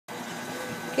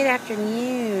Good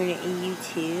afternoon,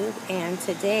 YouTube, and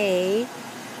today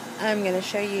I'm going to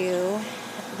show you,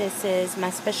 this is my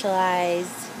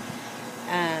specialized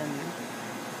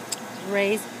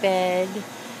raised bed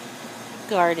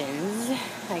gardens,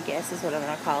 I guess is what I'm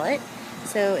going to call it.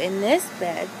 So in this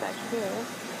bed back here,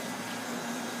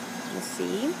 you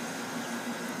see,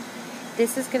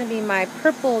 this is going to be my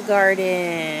purple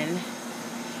garden.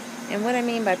 And what I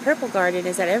mean by purple garden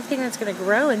is that everything that's going to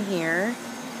grow in here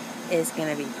is going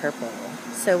to be purple.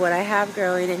 So what I have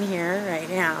growing in here right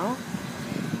now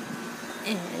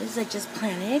is I just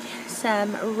planted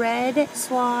some red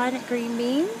swan green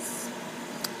beans,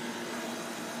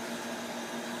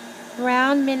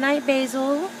 brown midnight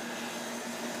basil,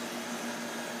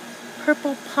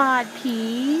 purple pod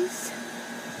peas,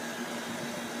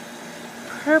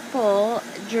 purple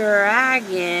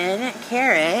dragon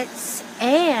carrots,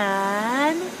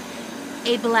 and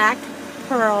a black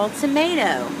pearl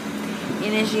tomato.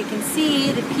 And as you can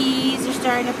see, the peas are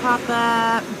starting to pop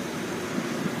up.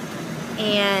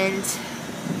 And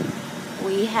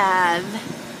we have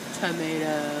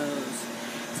tomatoes.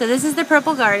 So this is the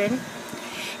purple garden.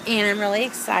 And I'm really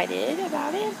excited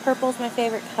about it. Purple's my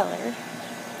favorite color.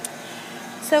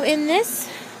 So in this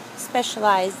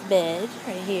specialized bed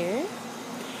right here,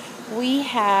 we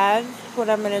have what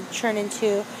I'm going to turn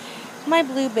into my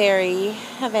blueberry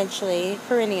eventually,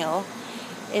 perennial.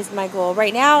 Is my goal.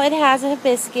 Right now it has a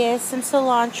hibiscus, some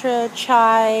cilantro,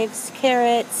 chives,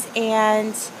 carrots,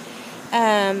 and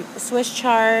Swiss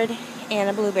chard, and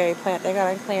a blueberry plant they got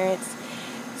on clearance.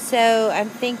 So I'm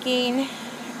thinking,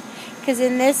 because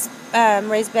in this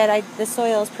raised bed the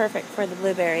soil is perfect for the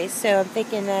blueberries, so I'm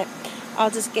thinking that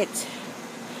I'll just get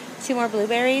 2 more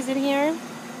blueberries in here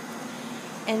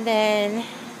and then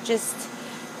just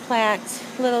plant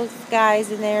little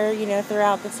guys in there, you know,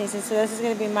 throughout the season. So this is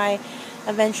going to be my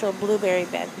eventual blueberry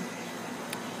bed.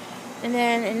 And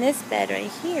then in this bed right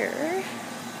here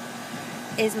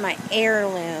is my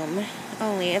heirloom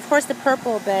only. Of course the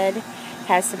purple bed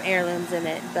has some heirlooms in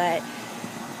it, but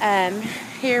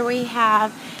here we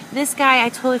have this guy. I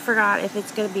totally forgot if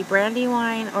it's going to be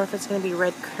Brandywine or if it's going to be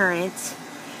red currant.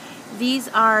 These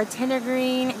are tender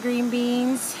green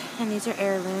beans, and these are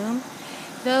heirloom.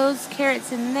 Those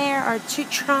carrots in there are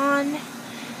Chutron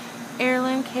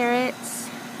heirloom carrots.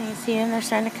 You can see them, they're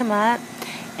starting to come up.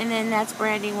 And then that's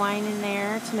Brandywine in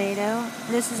there, tomato.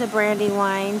 This is a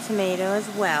Brandywine tomato as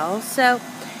well. So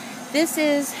this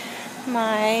is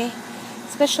my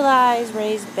specialized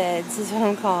raised beds, is what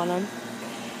I'm calling them.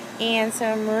 And so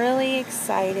I'm really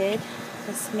excited.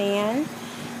 This man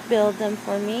built them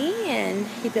for me, and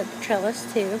he built the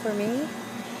trellis too for me.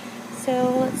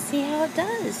 So let's see how it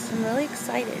does. I'm really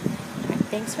excited. All right,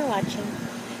 thanks for watching.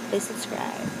 Please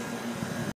subscribe.